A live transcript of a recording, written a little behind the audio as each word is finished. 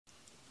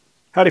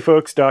Howdy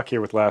folks, Doc here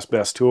with Last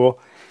Best Tool,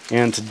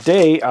 and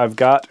today I've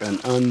got an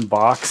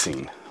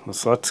unboxing.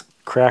 So let's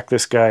crack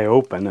this guy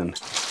open and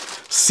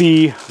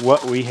see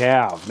what we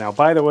have. Now,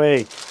 by the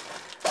way,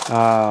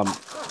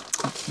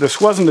 this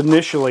wasn't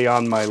initially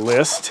on my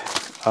list,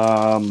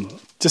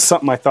 just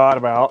something I thought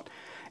about,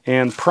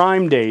 and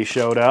Prime Day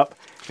showed up,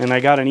 and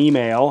I got an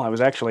email. I was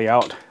actually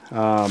out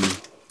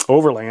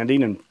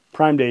overlanding, and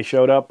Prime Day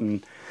showed up,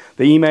 and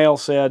the email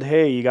said,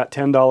 hey, you got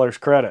 $10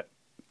 credit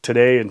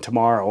today and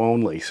tomorrow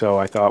only. So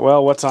I thought,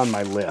 well, what's on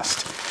my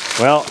list?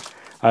 Well,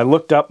 I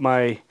looked up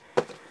my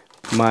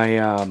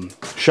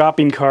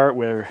shopping cart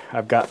where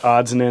I've got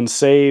odds and ends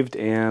saved,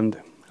 and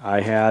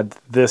I had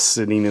this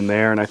sitting in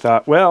there, and I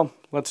thought, well,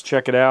 let's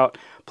check it out.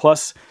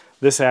 Plus,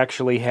 this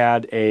actually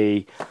had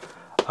a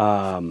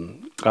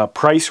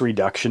price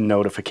reduction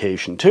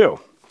notification too.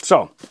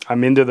 So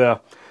I'm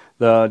into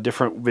the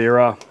different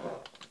Wera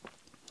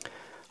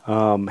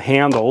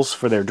handles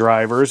for their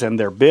drivers and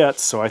their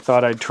bits, so I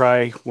thought I'd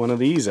try one of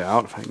these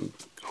out. If I can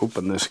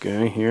open this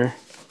guy here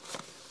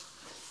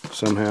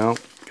somehow.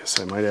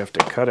 Guess I might have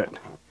to cut it.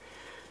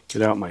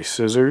 Get out my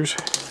scissors.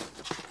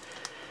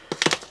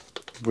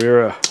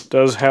 Wera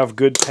does have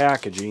good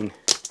packaging.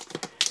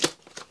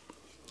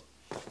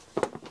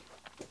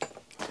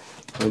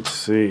 Let's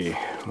see,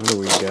 what do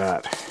we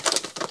got?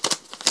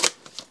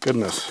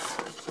 Goodness.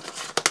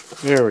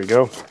 There we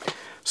go.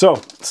 So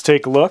let's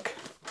take a look.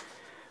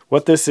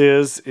 What this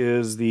is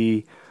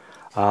the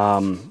it's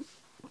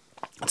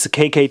a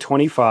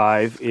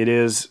KK25. It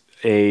is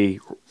a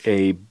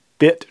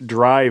bit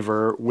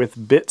driver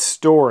with bit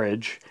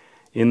storage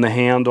in the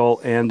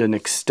handle and an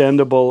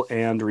extendable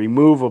and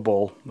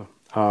removable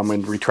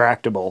and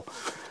retractable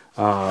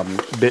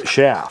bit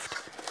shaft.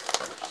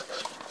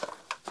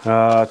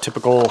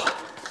 Typical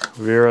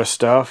Wera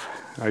stuff.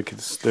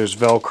 There's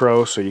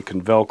Velcro, so you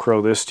can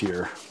Velcro this to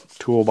your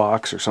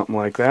toolbox or something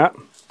like that.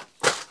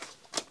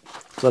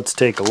 Let's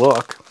take a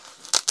look.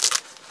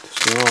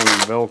 Strong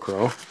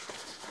Velcro.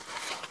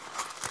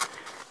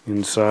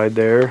 Inside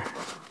there,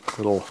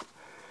 little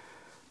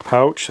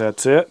pouch,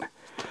 that's it.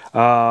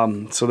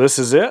 So this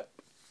is it.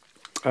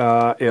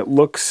 It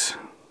looks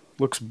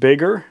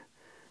bigger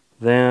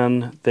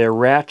than their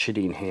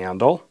ratcheting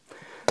handle.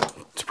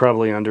 It's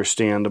probably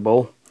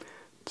understandable.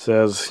 It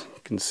says,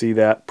 you can see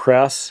that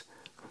press.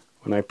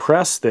 When I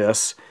press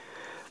this,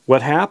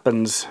 what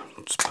happens,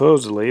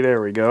 supposedly,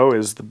 there we go,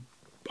 is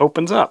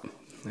opens up,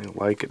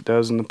 like it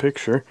does in the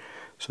picture.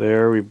 So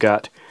there we've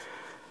got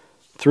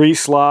 3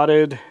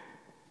 slotted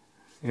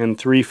and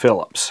 3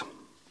 Phillips.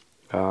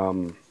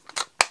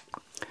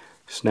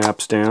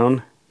 Snaps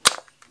down.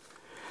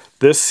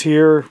 This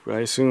here, I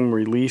assume,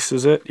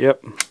 releases it.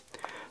 Yep.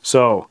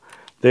 So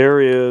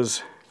there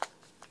is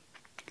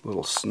a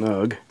little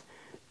snug.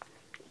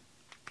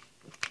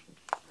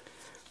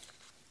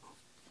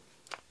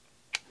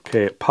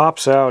 Okay, it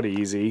pops out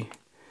easy.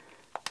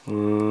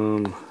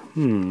 There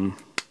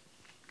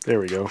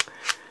we go.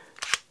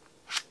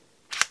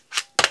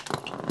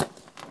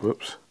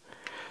 Whoops.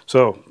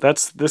 So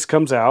this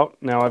comes out.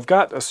 Now I've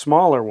got a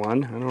smaller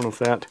one. I don't know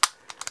if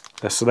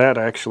so that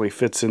actually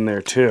fits in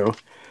there too.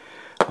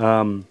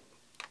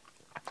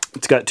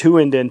 It's got 2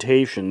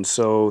 indentations,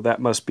 so that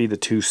must be the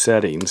 2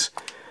 settings.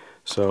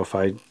 So if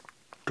I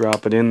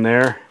drop it in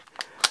there,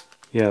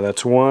 yeah,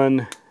 that's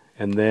 1,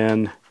 and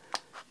then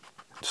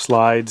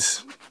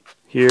slides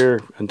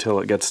here until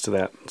it gets to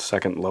that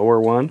second lower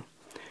one.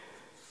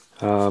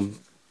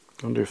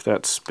 Wonder if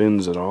that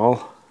spins at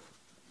all.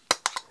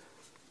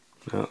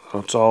 No,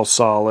 it's all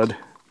solid.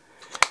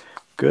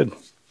 Good.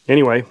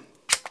 Anyway,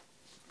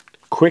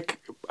 quick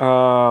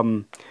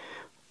to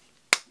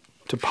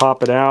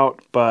pop it out,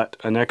 but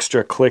an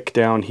extra click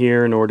down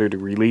here in order to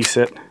release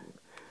it.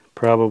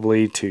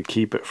 Probably to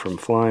keep it from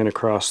flying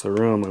across the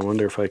room. I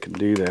wonder if I can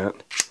do that.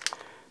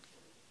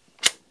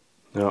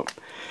 No.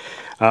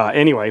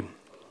 Anyway,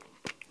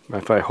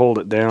 if I hold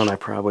it down, I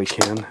probably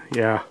can.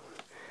 Yeah.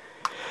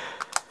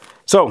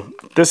 So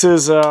this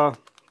is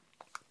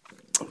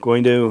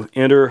going to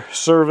enter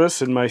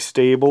service in my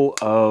stable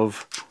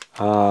of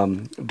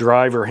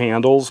driver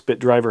handles, bit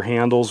driver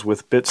handles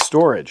with bit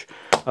storage.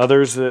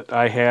 Others that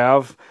I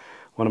have,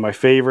 one of my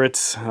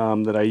favorites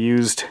that I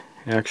used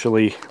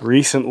actually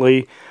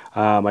recently,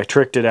 I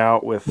tricked it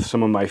out with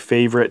some of my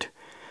favorite,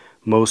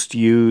 most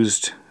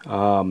used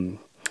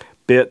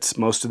bits.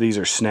 Most of these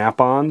are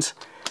snap-ons.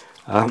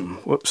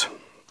 Whoops.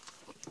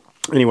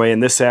 Anyway,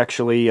 and this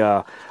actually,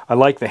 I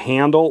like the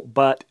handle,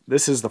 but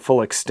this is the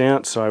full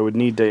extent, so I would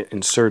need to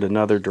insert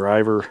another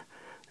driver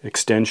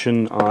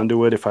extension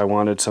onto it if I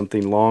wanted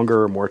something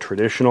longer or more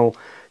traditional,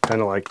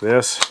 kind of like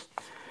this.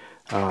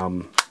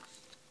 I've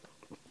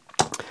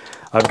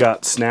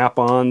got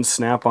snap-ons.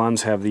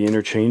 Snap-ons have the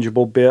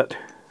interchangeable bit,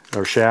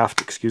 or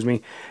shaft, excuse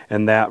me,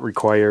 and that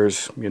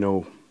requires, you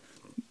know,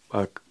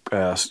 a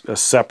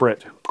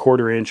separate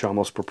 1/4 inch,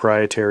 almost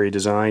proprietary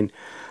design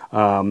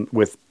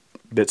with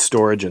bit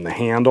storage in the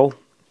handle,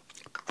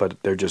 but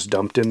they're just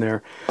dumped in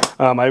there.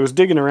 I was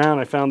digging around.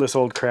 I found this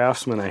old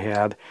Craftsman I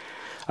had.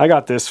 I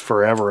got this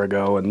forever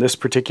ago, and this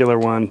particular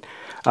one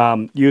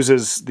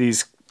Uses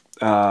these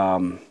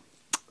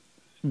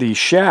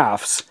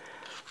shafts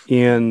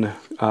in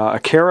a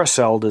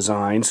carousel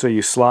design, so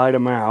you slide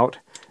them out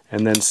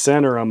and then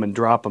center them and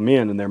drop them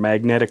in, and they're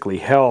magnetically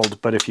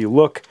held. But if you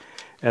look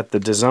at the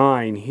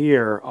design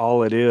here,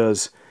 all it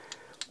is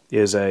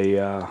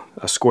a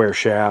square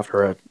shaft,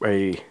 or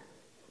a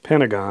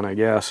pentagon, I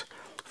guess,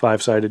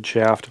 5-sided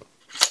shaft.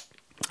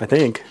 I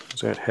think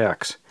is that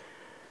hex.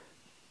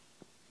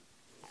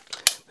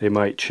 They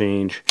might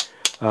change,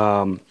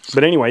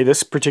 but anyway,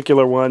 this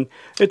particular one,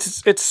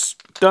 it's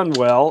done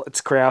well. It's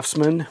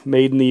Craftsman,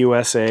 made in the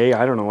USA.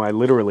 I don't know. I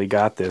literally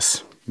got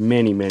this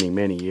many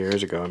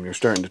years ago. I mean, you're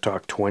starting to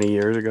talk 20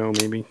 years ago,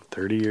 maybe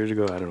 30 years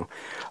ago. I don't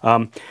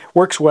know.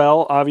 Works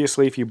well.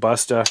 Obviously, if you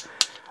bust a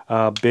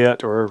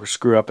bit or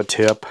screw up a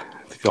tip,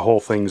 the whole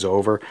thing's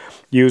over.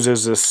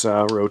 Uses this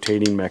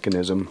rotating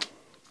mechanism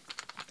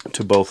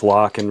to both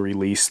lock and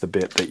release the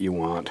bit that you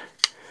want.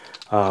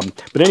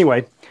 But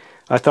anyway,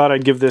 I thought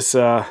I'd give this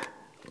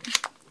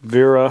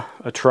Wera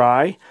a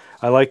try.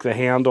 I like the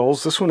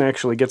handles. This one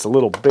actually gets a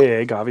little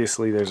big.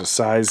 Obviously, there's a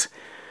size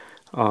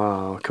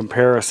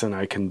comparison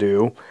I can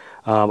do.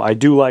 I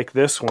do like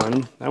this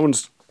one. That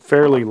one's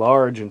fairly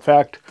large. In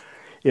fact,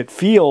 it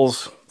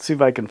feels, let's see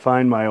if I can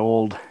find my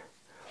old,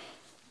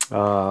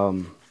 there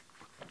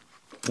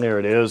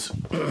it is,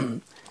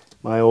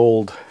 my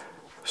old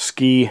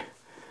ski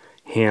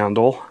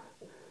handle.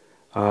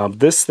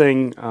 This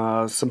thing,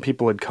 some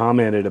people had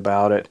commented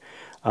about it.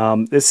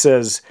 This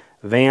says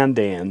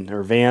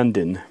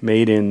Vanden,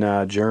 made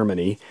in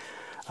Germany.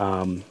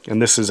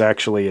 And this is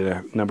actually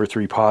a number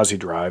 3 posi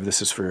drive.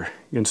 This is for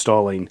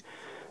installing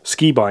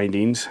ski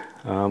bindings.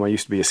 I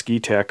used to be a ski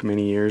tech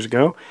many years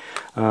ago.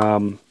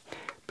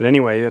 But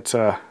anyway, it's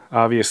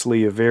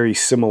obviously a very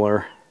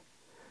similar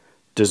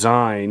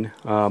design.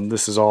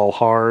 This is all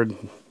hard,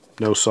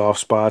 no soft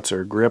spots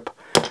or grip.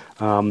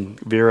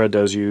 Wera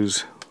does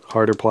use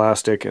harder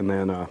plastic and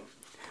then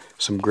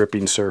some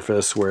gripping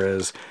surface,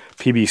 whereas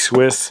PB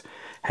Swiss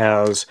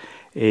has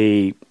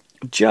a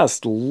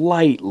just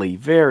lightly,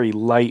 very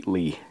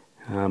lightly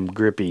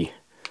grippy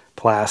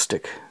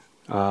plastic.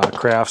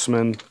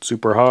 Craftsman,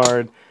 super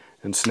hard,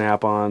 and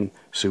Snap-on,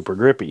 super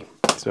grippy.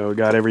 So we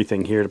got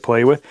everything here to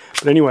play with.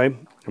 But anyway,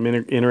 I'm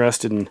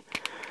interested in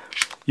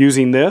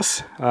using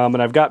this,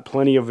 and I've got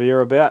plenty of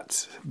Wera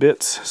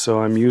bits,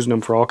 so I'm using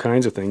them for all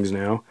kinds of things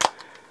now.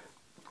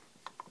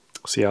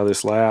 See how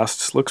this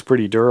lasts. Looks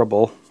pretty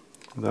durable.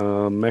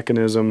 The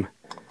mechanism,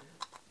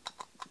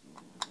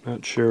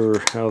 not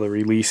sure how the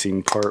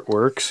releasing part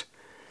works.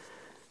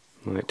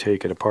 Might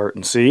take it apart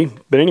and see.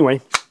 But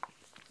anyway,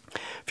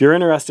 if you're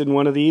interested in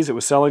one of these, it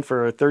was selling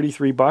for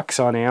 33 bucks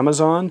on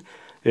Amazon.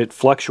 It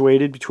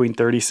fluctuated between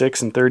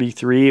 36 and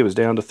 33. It was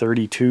down to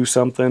 32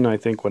 something, I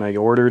think, when I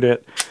ordered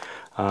it,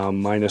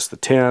 minus the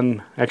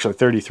 10, actually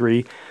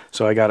 33.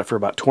 So I got it for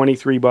about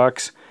 23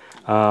 bucks,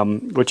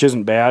 which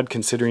isn't bad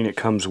considering it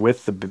comes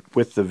with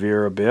the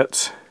Wera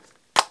bits.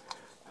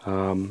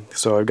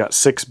 So I've got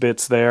 6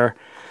 bits there,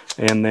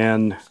 and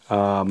then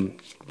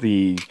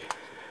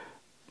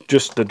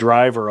just the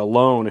driver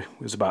alone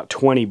is about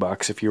 20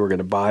 bucks if you were going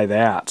to buy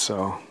that.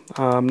 So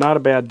not a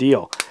bad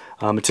deal.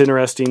 It's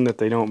interesting that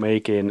they don't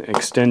make an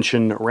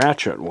extension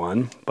ratchet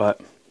one,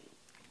 but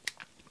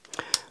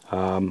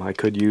I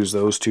could use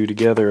those two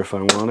together if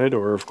I wanted,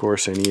 or of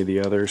course any of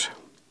the others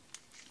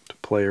to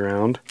play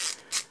around.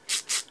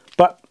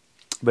 But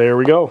there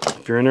we go.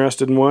 If you're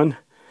interested in one,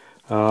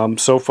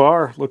 so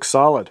far looks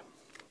solid.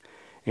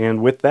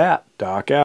 And with that, Doc out.